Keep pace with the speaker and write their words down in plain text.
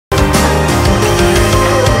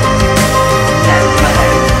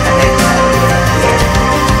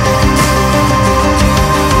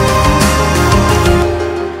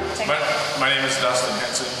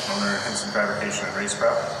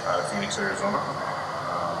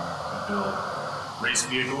We build race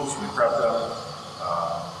vehicles, we prep them,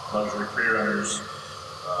 luxury pre-runners,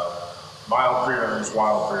 mild pre-runners,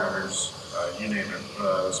 wild pre-runners, you name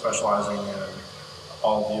it, specializing in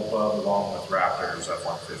all of the above along with Raptors,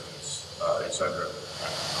 F-150s, etc.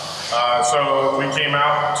 So we came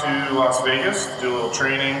out to Las Vegas to do a little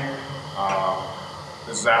training.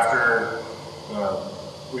 This is after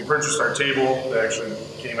we purchased our table. They actually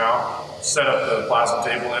came out, set up the plasma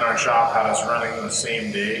table in our shop, had us running the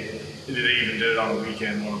same day. They even did it on the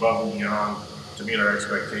weekend, went above and beyond to meet our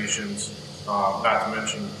expectations. Not to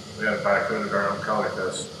mention, we had it back-coated our own color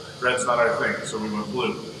because red's not our thing, so we went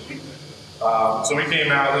blue. So we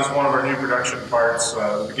came out, this is one of our new production parts,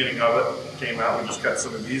 the beginning of it came out. We just got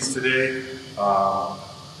some of these today,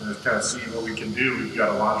 and to kind of see what we can do. We've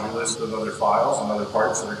got a laundry list of other files and other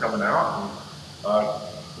parts that are coming out.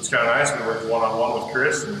 And, it was kind of nice. We worked one-on-one with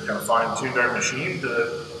Chris and kind of fine-tuned our machine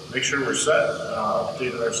to make sure we're set,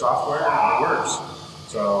 updated our software, and it works.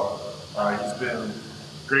 So he's been a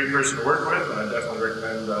great person to work with, and I definitely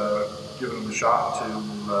recommend giving him a shot to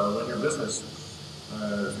win your business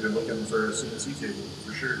if you're looking for a CNC table,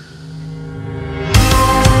 for sure.